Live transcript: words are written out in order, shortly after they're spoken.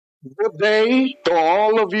Good day to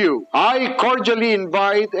all of you. I cordially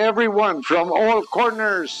invite everyone from all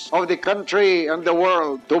corners of the country and the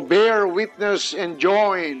world to bear witness and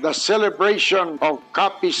join the celebration of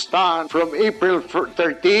Capiztahan from April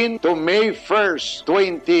 13 to May 1st,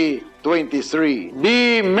 2023.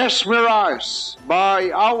 Be mesmerized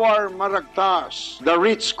by our maragtas, the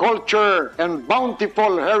rich culture and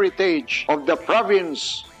bountiful heritage of the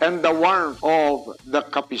province and the warmth of the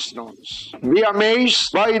Capiztahans. Be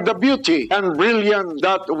amazed by the beauty and brilliance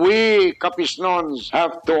that we Capiztahans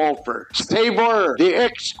have to offer. Savor the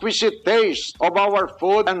exquisite taste of our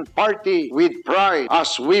food and party with pride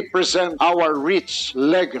as we present our rich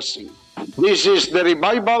legacy. This is the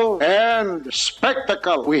revival and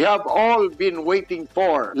spectacle we have all been waiting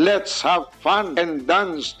for. Let's have fun and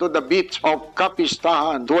dance to the beat of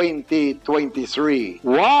Capiztahan 2023.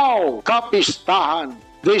 Wow! Capiztahan!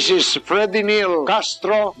 This is Freddy Neil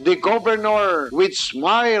Castro, the governor with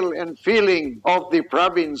smile and feeling of the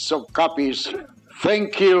province of Capiz.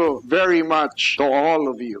 Thank you very much to all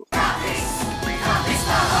of you.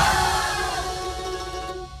 Capiztahan!